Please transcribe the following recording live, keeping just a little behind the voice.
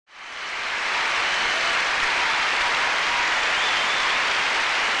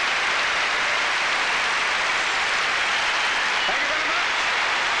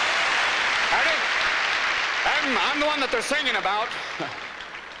that they're singing about.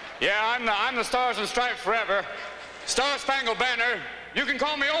 Yeah, I'm the Stars and Stripes forever. Star-Spangled Banner. You can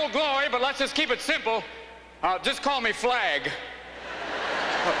call me Old Glory, but let's just keep it simple. Just call me Flag.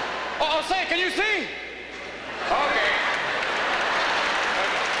 Oh, say, can you see? Okay.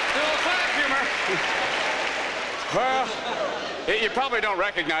 Still flag humor. Well, you probably don't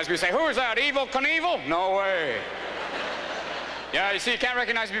recognize me. You say, who is that, Evel Knievel? No way. Yeah, you see, you can't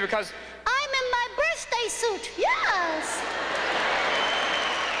recognize me because... I'm in my birthday suit, yes.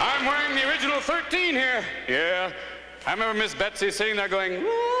 I'm wearing the original 13 here. Yeah. I remember Miss Betsy sitting there going,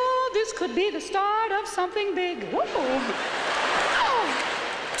 oh, this could be the start of something big. Whoa. Oh,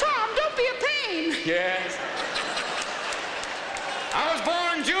 Tom, don't be a pain. Yes. I was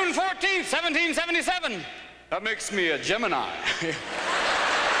born June 14th, 1777. That makes me a Gemini. Crazy,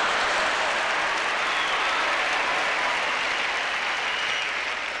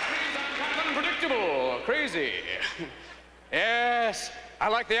 I'm kind of unpredictable. Crazy. Yes. I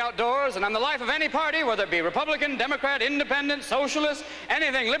like the outdoors, and I'm the life of any party, whether it be Republican, Democrat, Independent, Socialist,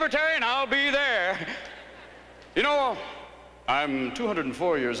 anything libertarian, I'll be there. You know, I'm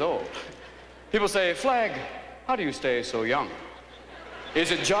 204 years old. People say, Flag, how do you stay so young?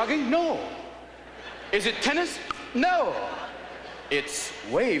 Is it jogging? No. Is it tennis? No. It's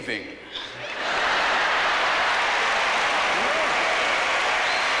waving.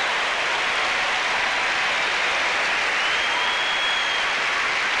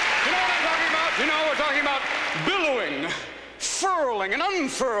 You know, we're talking about billowing, furling, and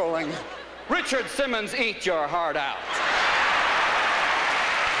unfurling. Richard Simmons, eat your heart out.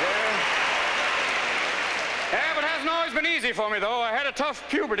 Yeah, but it hasn't always been easy for me, though. I had a tough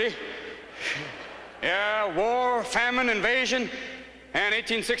puberty. Yeah, war, famine, invasion. And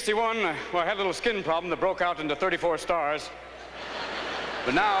 1861, well, I had a little skin problem that broke out into 34 stars.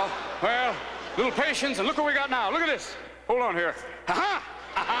 But now, well, little patience, and look what we got now. Look at this. Hold on here. Ha-ha!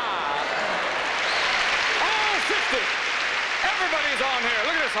 Ha-ha! 50. Everybody's on here.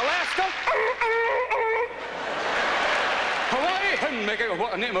 Look at this. Alaska. Hawaii.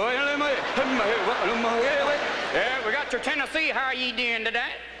 Yeah, we got your Tennessee. How are you doing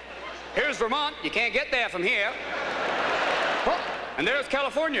today? Here's Vermont. You can't get there from here. Oh, and there's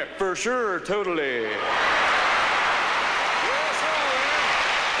California. For sure, totally. Yes,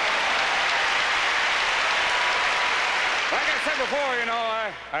 like I said before, you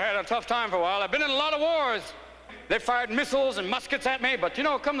know, I had a tough time for a while. I've been in a lot of wars. They fired missiles and muskets at me, but you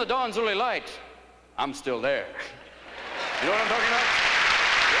know, come the dawn's early light, I'm still there. You know what I'm talking about?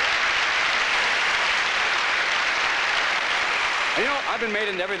 Yeah. And you know, I've been made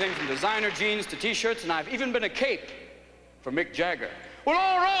into everything from designer jeans to T-shirts, and I've even been a cape for Mick Jagger. Well,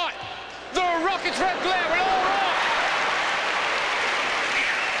 all right. The rocket's red glare. Well, all right.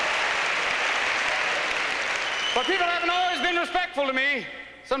 But people haven't always been respectful to me.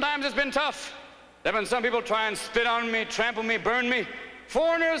 Sometimes it's been tough. There have been some people try and spit on me, trample me, burn me.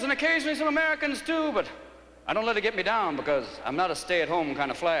 Foreigners and occasionally some Americans too, but I don't let it get me down because I'm not a stay-at-home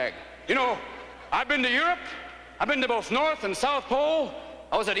kind of flag. You know, I've been to Europe. I've been to both North and South Pole.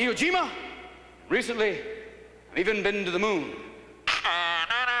 I was at Iwo Jima. Recently, I've even been to the moon. One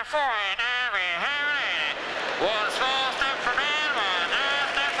small step for man, one giant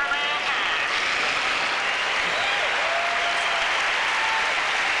step for mankind.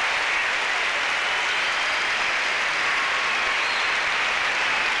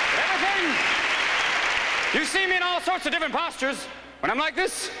 You see me in all sorts of different postures. When I'm like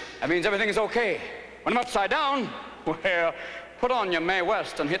this, that means everything is okay. When I'm upside down, well, put on your Mae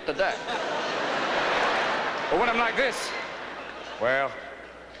West and hit the deck. But when I'm like this, well,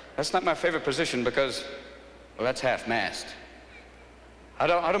 that's not my favorite position because, well, that's half-mast. I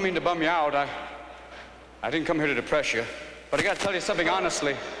don't mean to bum you out. I didn't come here to depress you, but I got to tell you something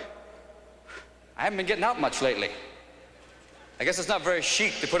honestly. I haven't been getting out much lately. I guess it's not very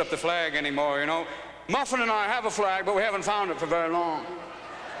chic to put up the flag anymore, you know. Muffin and I have a flag, but we haven't found it for very long.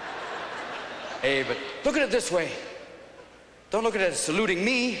 Hey, but look at it this way. Don't look at it as saluting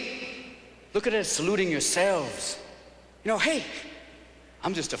me. Look at it as saluting yourselves. You know, hey,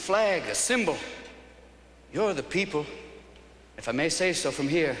 I'm just a flag, a symbol. You're the people. If I may say so from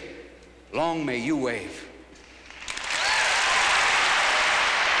here, long may you wave.